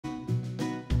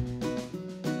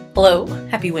Hello,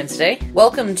 happy Wednesday.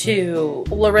 Welcome to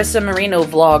Larissa Moreno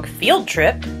Vlog Field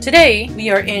Trip. Today we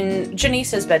are in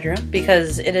Jannesa's bedroom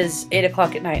because it is 8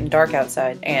 o'clock at night and dark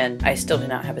outside and I still do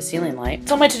not have a ceiling light.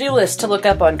 It's on my to-do list to look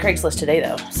up on Craigslist today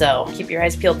though, so keep your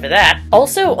eyes peeled for that.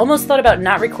 Also, almost thought about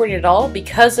not recording at all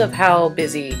because of how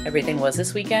busy everything was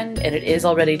this weekend, and it is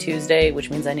already Tuesday, which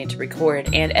means I need to record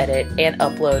and edit and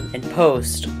upload and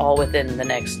post all within the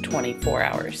next 24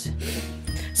 hours.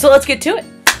 So let's get to it.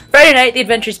 Friday night, the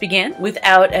adventures began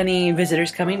without any visitors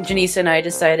coming. Jannesa and I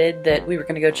decided that we were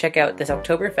going to go check out this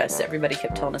Oktoberfest that everybody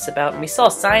kept telling us about. And we saw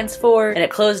signs for, and it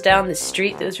closed down this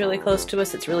street that was really close to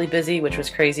us. It's really busy, which was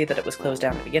crazy that it was closed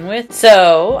down to begin with.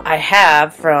 So I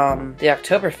have, from the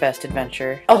Oktoberfest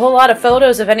adventure, a whole lot of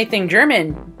photos of anything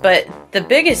German. But the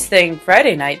biggest thing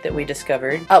Friday night that we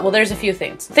discovered, well, there's a few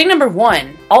things. Thing number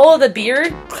one, all of the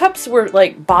beer cups were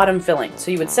like bottom filling. So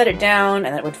you would set it down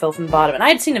and it would fill from the bottom. And I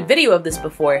had seen a video of this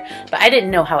before, but I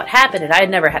didn't know how it happened, and I had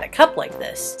never had a cup like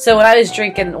this. So when I was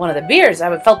drinking one of the beers,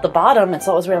 I felt the bottom, and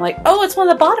so it was really like, oh, it's one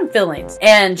of the bottom fillings.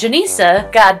 And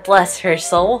Jannesa, God bless her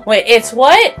soul, wait, it's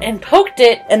what? And poked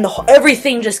it, and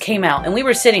everything just came out. And we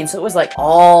were sitting, so it was like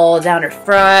all down her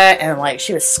front, and like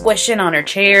she was squishing on her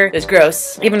chair. It was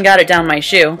gross. Even got it down my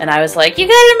shoe. And I was like, you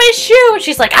got it in my shoe. And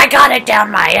she's like, I got it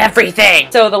down my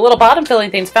everything. So the little bottom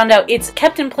filling things, found out it's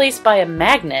kept in place by a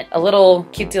magnet, a little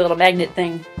cutesy little magnet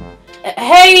thing.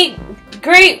 Hey,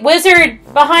 great wizard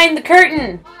behind the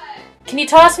curtain. Can you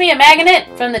toss me a magnet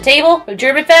from the table of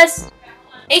Oktoberfest?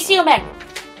 ACO magnet.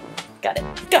 Got it.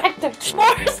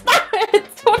 Stop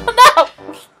it. No.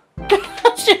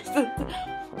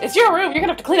 It's your room. You're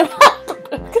gonna have to clean it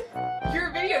up. Your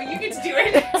video. You get to do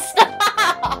it.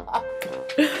 Stop.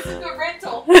 This is a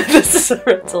rental. This is a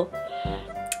rental.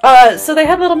 So they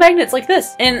had little magnets like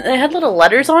this, and they had little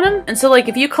letters on them, and so like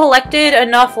if you collected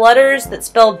enough letters that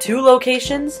spelled 2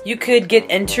 locations, you could get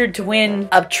entered to win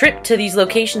a trip to these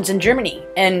locations in Germany.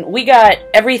 And we got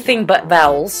everything but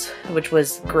vowels, which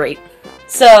was great.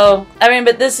 So, I mean,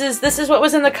 but this is what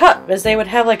was in the cup, is they would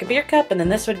have like a beer cup, and then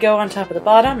this would go on top of the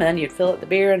bottom, and then you'd fill up the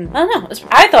beer, and I don't know,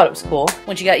 I thought it was cool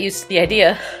once you got used to the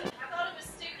idea.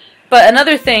 But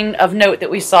another thing of note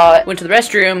that we saw, went to the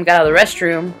restroom, got out of the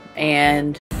restroom,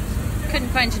 and couldn't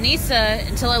find Jannesa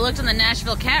until I looked in the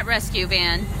Nashville cat rescue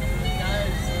van.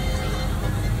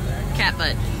 Cat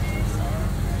butt.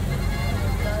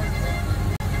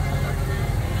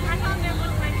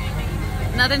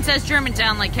 Nothing says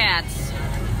Germantown like cats.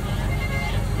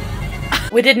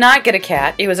 We did not get a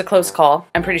cat. It was a close call.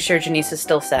 I'm pretty sure Jannesa's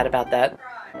still sad about that.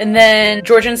 And then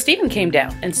Georgia and Steven came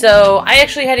down. And so I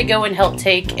actually had to go and help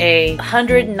take a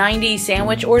 190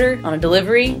 sandwich order on a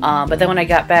delivery. But then when I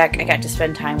got back, I got to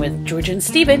spend time with Georgia and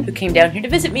Steven, who came down here to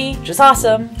visit me, which was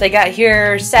awesome. They got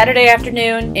here Saturday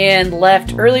afternoon and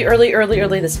left early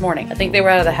this morning. I think they were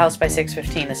out of the house by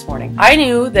 6:15 this morning. I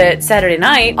knew that Saturday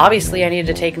night, obviously I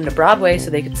needed to take them to Broadway so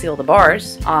they could see all the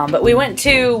bars. But we went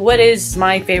to what is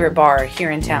my favorite bar here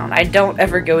in town. I don't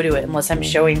ever go to it unless I'm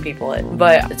showing people it.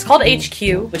 But it's called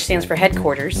HQ, which stands for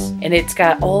headquarters, and it's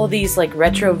got all of these like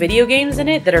retro video games in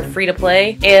it that are free to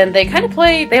play, and they kind of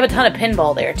play, they have a ton of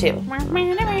pinball there too.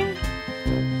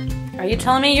 Are you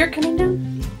telling me you're coming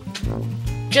down?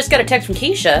 Just got a text from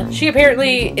Keisha. She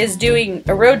apparently is doing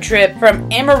a road trip from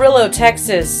Amarillo,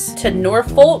 Texas to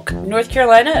Norfolk, North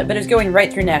Carolina, but is going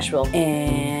right through Nashville,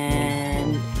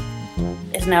 and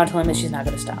is now telling me she's not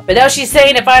going to stop. But now she's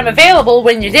saying if I'm available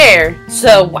when you're there,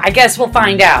 so I guess we'll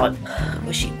find out.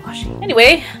 Wishy-washy.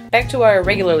 Anyway, back to our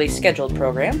regularly scheduled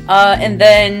program. And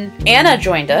then Anna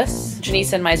joined us,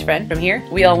 Jannesa and my friend from here.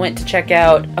 We all went to check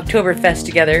out Oktoberfest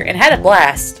together and had a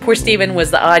blast. Poor Steven was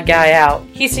the odd guy out.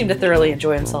 He seemed to thoroughly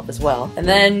enjoy himself as well. And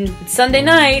then it's Sunday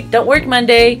night, don't work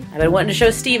Monday. I've been wanting to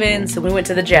show Steven, so we went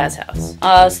to the jazz house.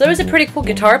 So there was a pretty cool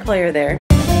guitar player there.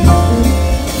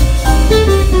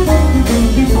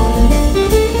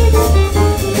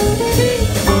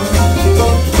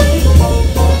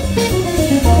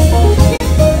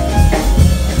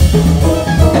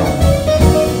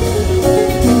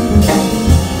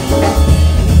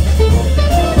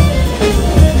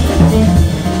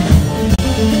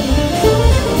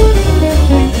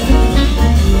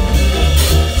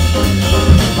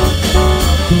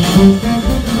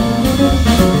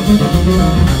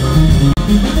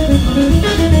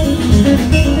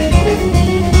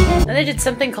 And they did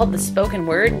something called the spoken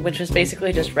word, which was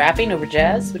basically just rapping over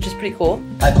jazz, which is pretty cool.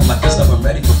 I put my fist up, I'm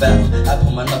ready for battle. I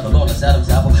put my knuckle on this Adam's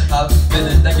apple. I've been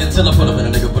a nigga till I put up in a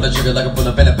nigga, put a trigger like a pull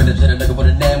up in a nigga, put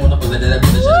a name on a bullet, and I put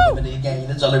a shit up in the game.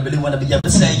 That's all I really wanna be ever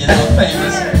saying, I'm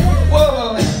famous.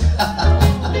 Whoa!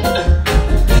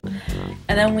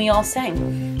 And then we all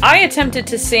sang. I attempted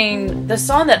to sing the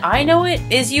song that I know it,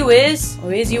 Is You Is,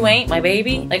 or Is You Ain't, My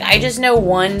Baby. Like, I just know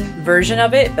one version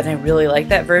of it, but I really like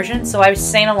that version, so I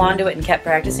sang along to it and kept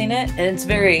practicing it, and it's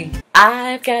very,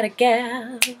 I've got a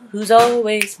gal who's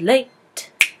always late.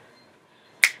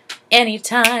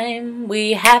 Anytime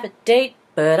we have a date,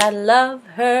 but I love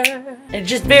her. And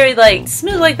just very like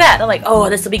smooth like that. I'm like, oh,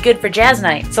 this will be good for jazz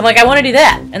night. So I'm like, I want to do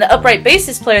that. And the upright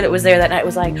bassist player that was there that night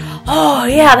was like, oh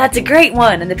yeah, that's a great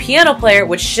one. And the piano player,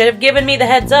 which should have given me the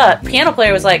heads up, piano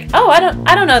player was like, oh, I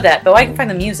don't know that, but I can find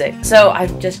the music. So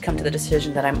I've just come to the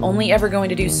decision that I'm only ever going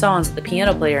to do songs that the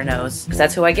piano player knows, because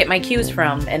that's who I get my cues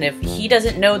from. And if he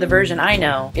doesn't know the version I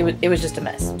know, it was just a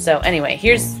mess. So anyway,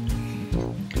 here's.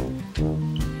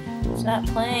 It's not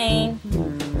playing.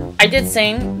 I did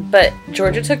sing, but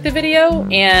Georgia took the video,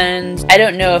 and I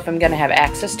don't know if I'm gonna have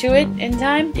access to it in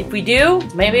time. If we do,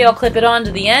 maybe I'll clip it on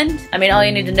to the end. I mean, all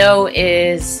you need to know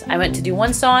is I went to do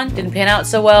one song, didn't pan out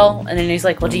so well, and then he's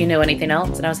like, well, do you know anything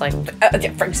else? And I was like, okay,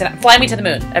 Frank Sinatra, Fly Me to the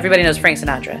Moon. Everybody knows Frank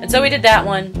Sinatra. And so we did that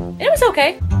one, and it was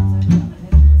okay.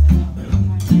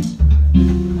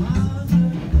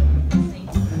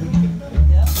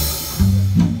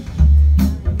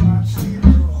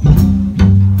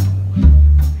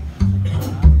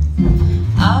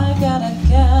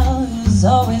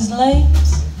 Always late.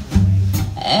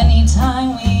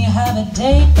 Anytime we have a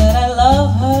date, but I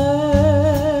love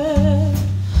her.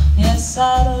 Yes,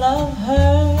 I love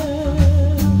her.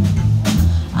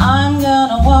 I'm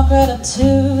gonna walk right up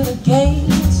to the gate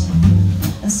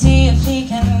and see if he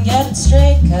can get it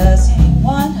straight, 'cause he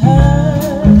want her.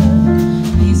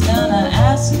 He's gonna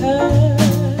ask her,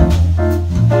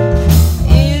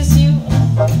 is you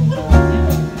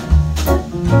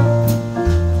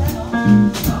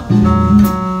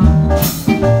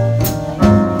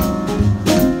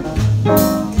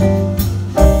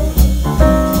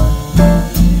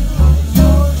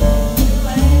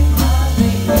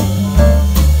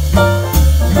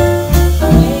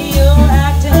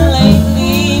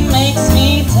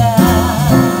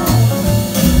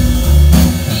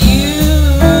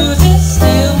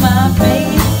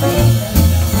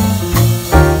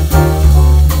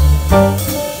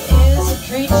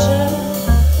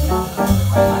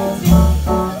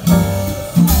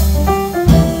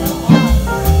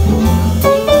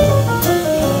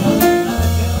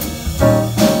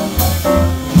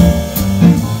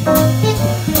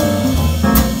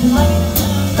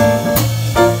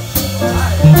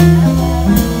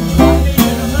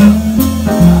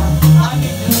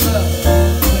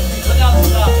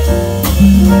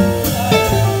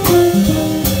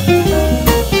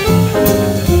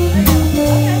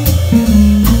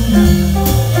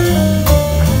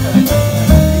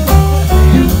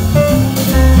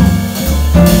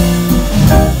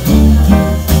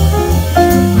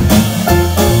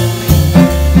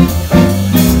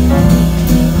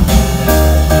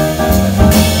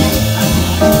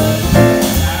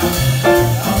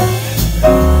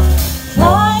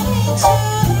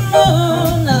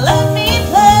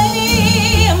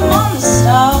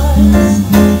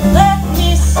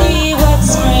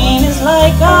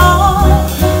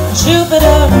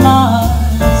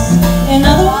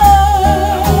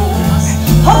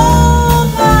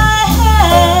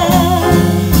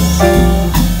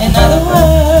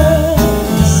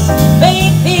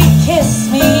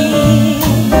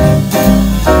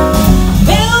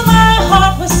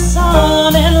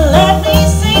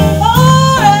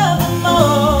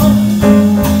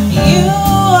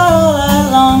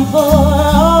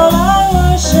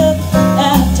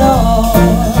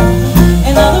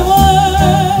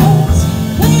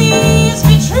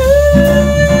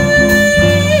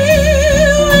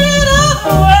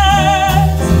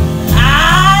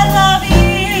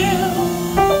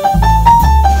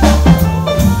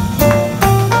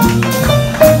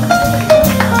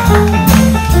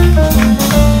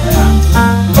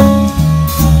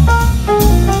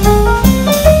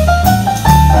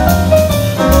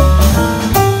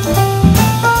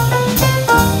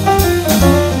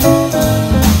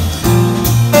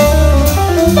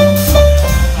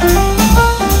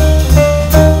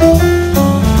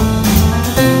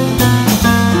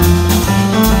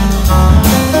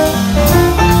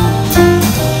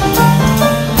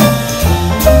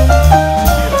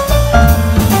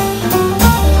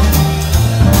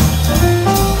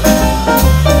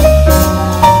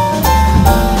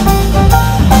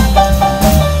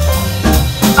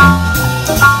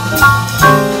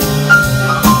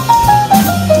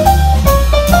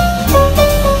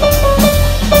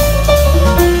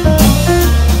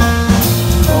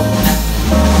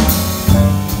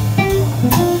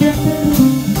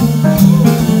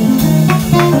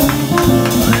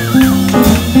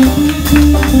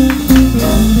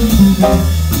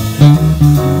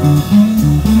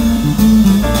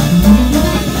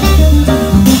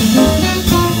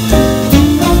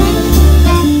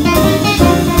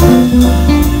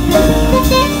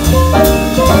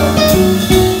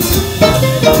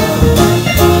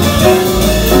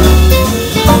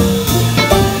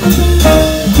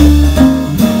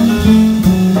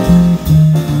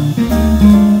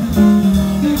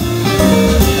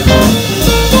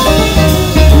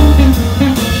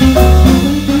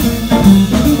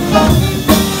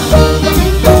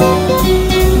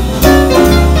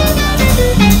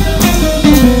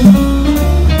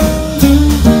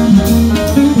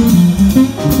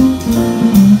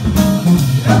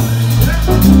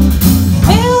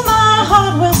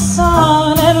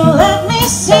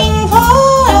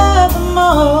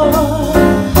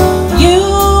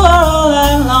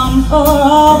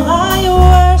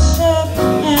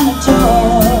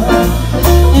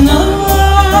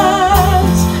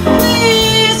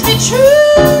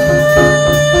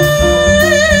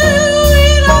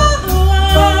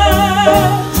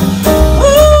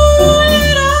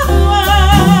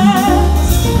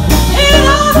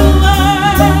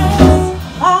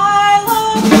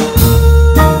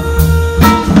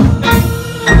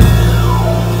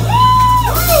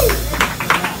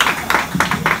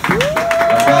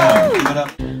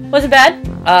bad.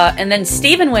 And then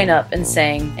Steven went up and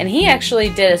sang, and he actually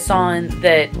did a song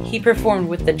that he performed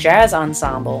with the jazz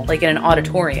ensemble, like in an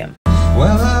auditorium.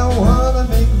 Well, I wanna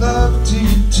make love to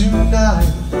you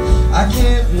tonight. I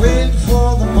can't wait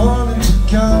for the morning to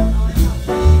come.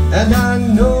 And I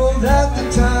know that the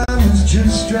time is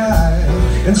just right,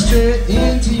 and straight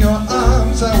into your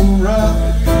arms I will run.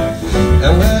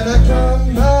 And when I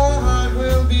come, my heart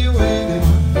will be waiting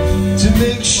to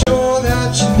make sure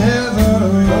that you're never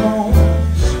alone.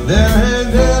 There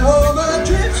and then all my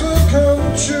dreams will come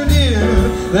true, dear.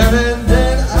 There and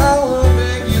then I will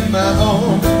make you my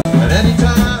own. And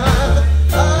anytime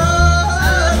I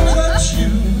touch you,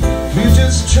 you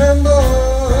just tremble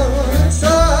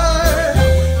inside.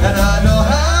 And I know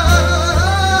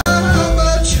how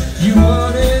much you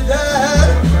wanted that.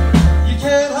 You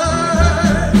can't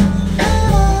hide. And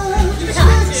I just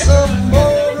want some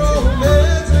more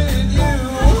romance with you,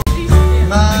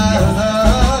 my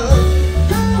love.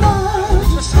 And I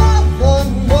just want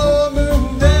one more moon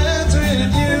dance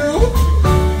with you,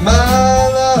 my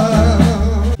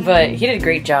love. But he did a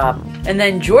great job. And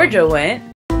then Georgia went.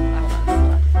 You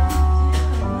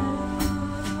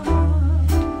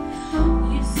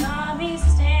saw me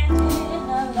standing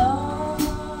alone,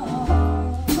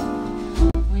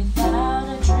 without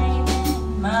a dream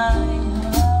in my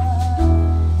heart,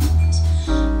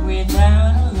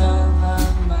 without a love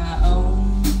of my own.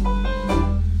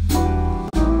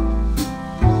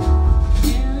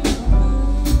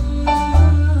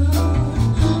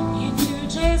 You knew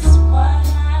just what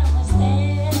I was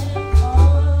there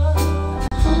for.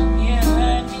 You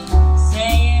heard me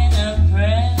saying a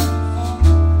prayer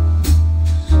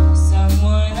for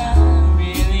someone I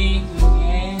really could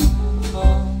care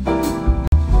for.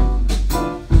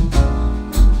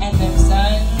 And then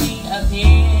suddenly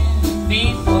appeared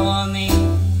before me,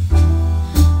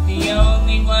 the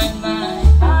only one my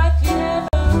heart could ever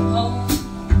hold.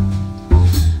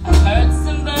 I heard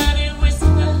somebody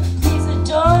whisper, please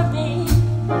adore me.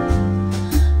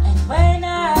 And when I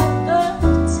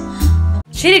looked,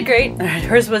 She did great.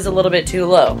 Hers was a little bit too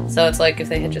low. So it's like if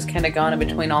they had just kind of gone in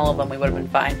between all of them, we would have been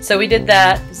fine. So we did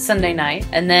that Sunday night.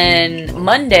 And then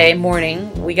Monday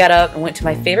morning, we got up and went to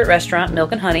my favorite restaurant,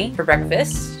 Milk and Honey, for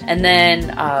breakfast. And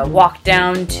then walked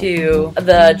down to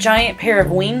the giant pair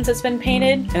of wings that's been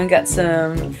painted. And got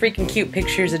some freaking cute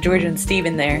pictures of Georgia and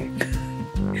Steven there.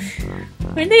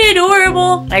 Aren't they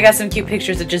adorable? I got some cute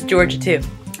pictures of just Georgia too.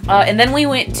 And then we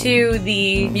went to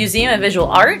the Museum of Visual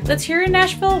Art that's here in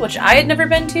Nashville, which I had never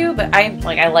been to, but I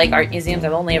like art museums.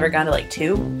 I've only ever gone to like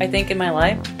 2, I think, in my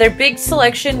life. Their big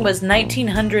selection was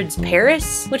 1900s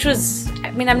Paris, which was,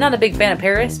 I mean, I'm not a big fan of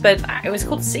Paris, but it was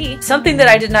cool to see. Something that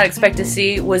I did not expect to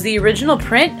see was the original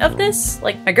print of this.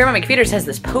 Like, my grandma McFeeters has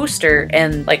this poster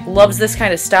and like loves this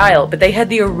kind of style, but they had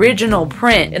the original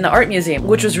print in the art museum,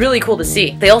 which was really cool to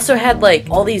see. They also had like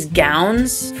all these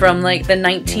gowns from like the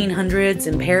 1900s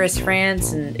in Paris,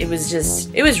 France, and it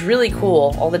was really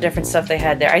cool, all the different stuff they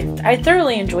had there. I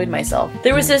thoroughly enjoyed myself.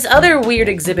 There was this other weird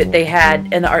exhibit they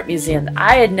had in the art museum that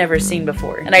I had never seen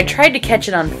before, and I tried to catch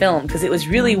it on film because it was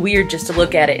really weird just to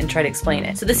look at it and try to explain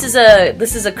it. So this is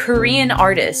a Korean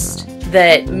artist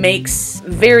that makes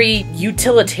very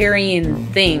utilitarian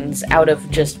things out of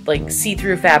just like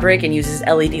see-through fabric and uses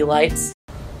LED lights.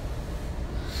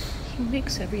 He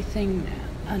makes everything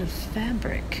out of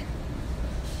fabric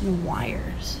and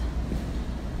wires.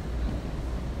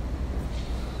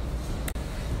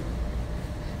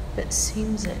 That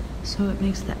seams it, so it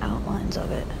makes the outlines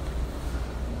of it.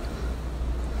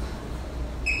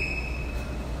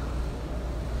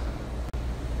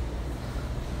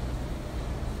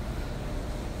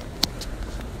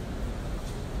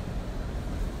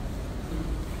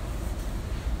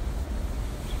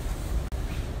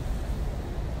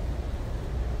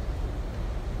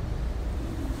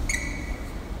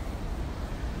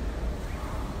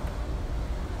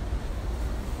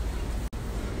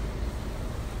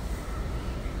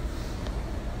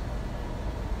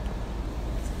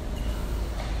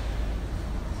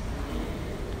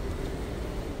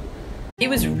 It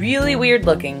was really weird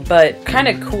looking, but kind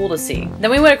of cool to see.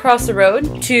 Then we went across the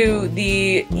road to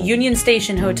the Union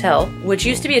Station Hotel, which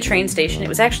used to be a train station. It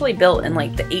was actually built in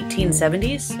like the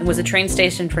 1870s and was a train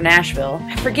station for Nashville.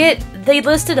 I forget they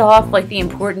listed off like the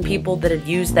important people that had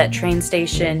used that train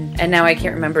station, and now I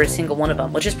can't remember a single one of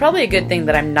them, which is probably a good thing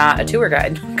that I'm not a tour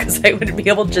guide because I would be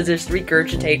able to just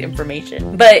regurgitate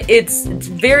information. But it's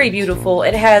very beautiful.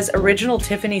 It has original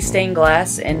Tiffany stained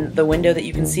glass in the window that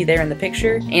you can see there in the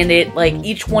picture, and it like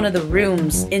each one of the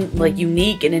rooms in like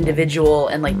unique and individual,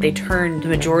 and like they turned the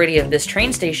majority of this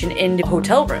train station into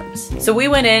hotel rooms. So we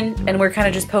went in and we're kind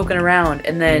of just poking around,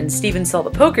 and then Steven saw the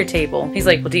poker table. He's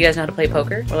like, well, do you guys know how to play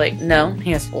poker? We're like, no.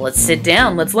 He goes, well, let's sit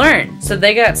down, let's learn. So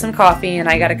they got some coffee and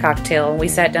I got a cocktail, and we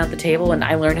sat down at the table and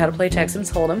I learned how to play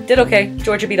Texans Hold'em. Did okay.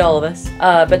 Georgia beat all of us.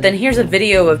 But then here's a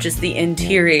video of just the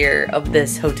interior of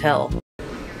this hotel.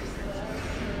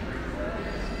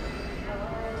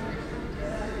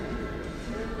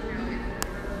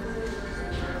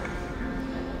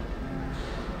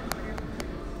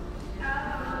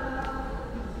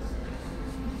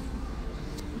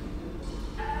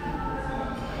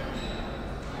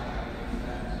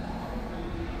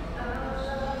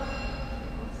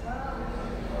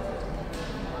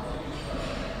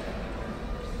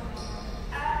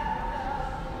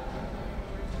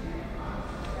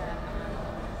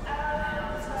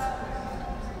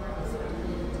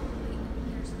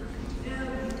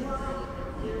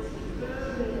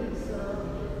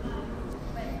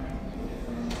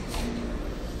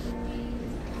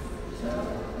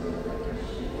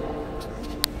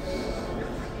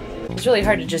 It's really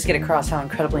hard to just get across how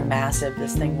incredibly massive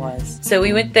this thing was. So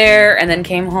we went there and then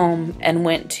came home and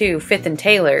went to Fifth and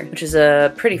Taylor, which is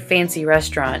a pretty fancy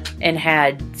restaurant, and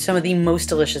had some of the most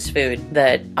delicious food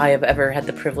that I have ever had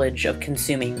the privilege of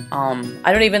consuming.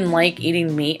 I don't even like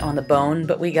eating meat on the bone,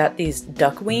 but we got these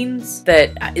duck wings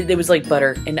that it was like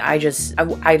butter, and I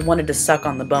wanted to suck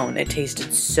on the bone. It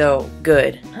tasted so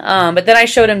good. But then I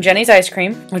showed him Jenny's ice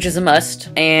cream, which is a must,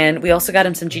 and we also got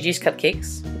him some Gigi's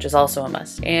cupcakes, which is also a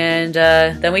must. And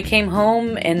then we came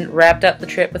home and wrapped up the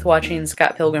trip with watching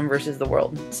Scott Pilgrim vs. the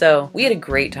World. So we had a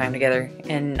great time together,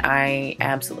 and I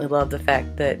absolutely love the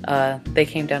fact that they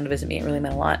came down to visit me. It really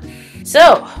meant a lot.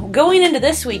 So going into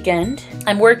this weekend,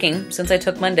 I'm working since I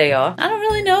took Monday off. I don't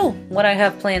really know what I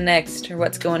have planned next or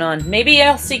what's going on. Maybe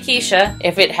I'll see Keisha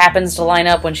if it happens to line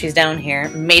up when she's down here.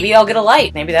 Maybe I'll get a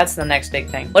light. Maybe that's the next big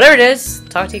thing. Whatever it is,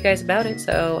 talk to you guys about it.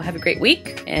 So have a great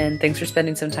week, and thanks for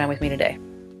spending some time with me today.